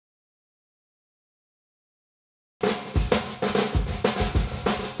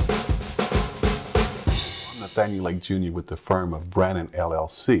Nathaniel Lake Jr. with the firm of Brandon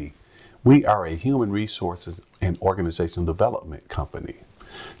LLC. We are a human resources and organizational development company.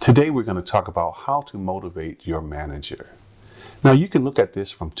 Today we're going to talk about how to motivate your manager. Now you can look at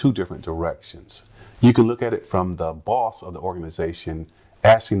this from two different directions. You can look at it from the boss of the organization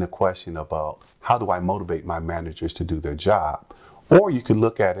asking the question about how do I motivate my managers to do their job? Or you can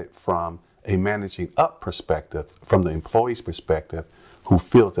look at it from a managing up perspective, from the employee's perspective, who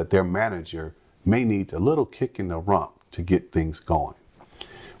feels that their manager may need a little kick in the rump to get things going.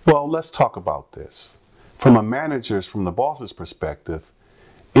 Well, let's talk about this. From the boss's perspective,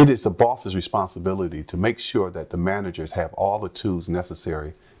 it is the boss's responsibility to make sure that the managers have all the tools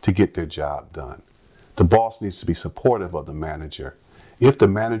necessary to get their job done. The boss needs to be supportive of the manager. If the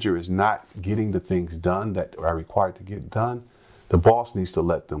manager is not getting the things done that are required to get done, the boss needs to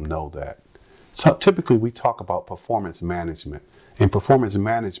let them know that. So typically we talk about performance management, and performance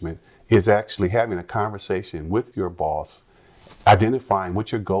management is actually having a conversation with your boss, identifying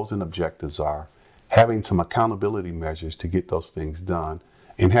what your goals and objectives are, having some accountability measures to get those things done,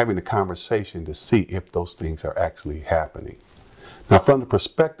 and having a conversation to see if those things are actually happening. Now, from the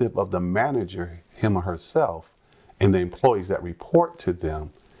perspective of the manager, him or herself, and the employees that report to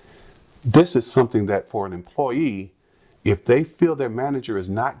them, this is something that for an employee, if they feel their manager is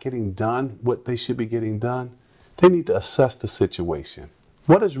not getting done what they should be getting done, they need to assess the situation.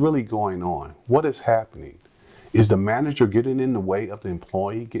 What is really going on? What is happening? Is the manager getting in the way of the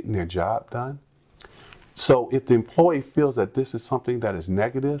employee getting their job done? So if the employee feels that this is something that is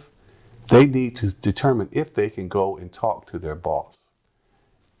negative, they need to determine if they can go and talk to their boss.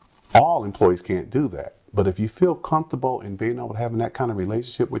 All employees can't do that. But if you feel comfortable in being able to have that kind of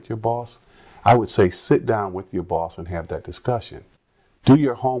relationship with your boss, I would say sit down with your boss and have that discussion. Do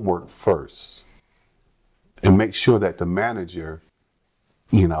your homework first and make sure that the manager,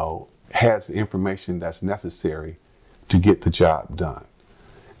 has the information that's necessary to get the job done.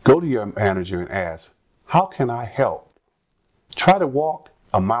 Go to your manager and ask, how can I help? Try to walk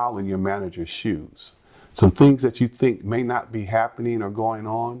a mile in your manager's shoes. Some things that you think may not be happening or going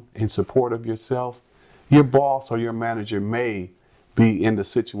on in support of yourself. Your boss or your manager may be in the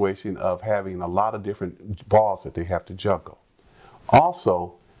situation of having a lot of different balls that they have to juggle.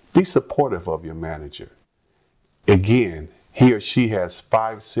 Also, be supportive of your manager. Again, he or she has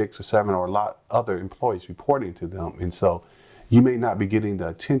 5, 6, or 7 or a lot other employees reporting to them, and so you may not be getting the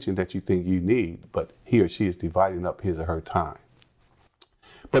attention that you think you need, but he or she is dividing up his or her time.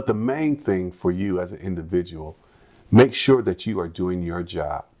 But the main thing for you as an individual, make sure that you are doing your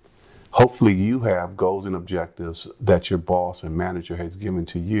job. Hopefully you have goals and objectives that your boss and manager has given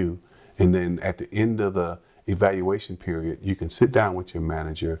to you, and then at the end of the evaluation period, you can sit down with your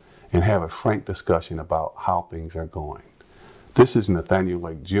manager and have a frank discussion about how things are going. This is Nathaniel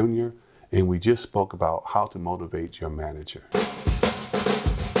Lake Jr., and we just spoke about how to motivate your manager.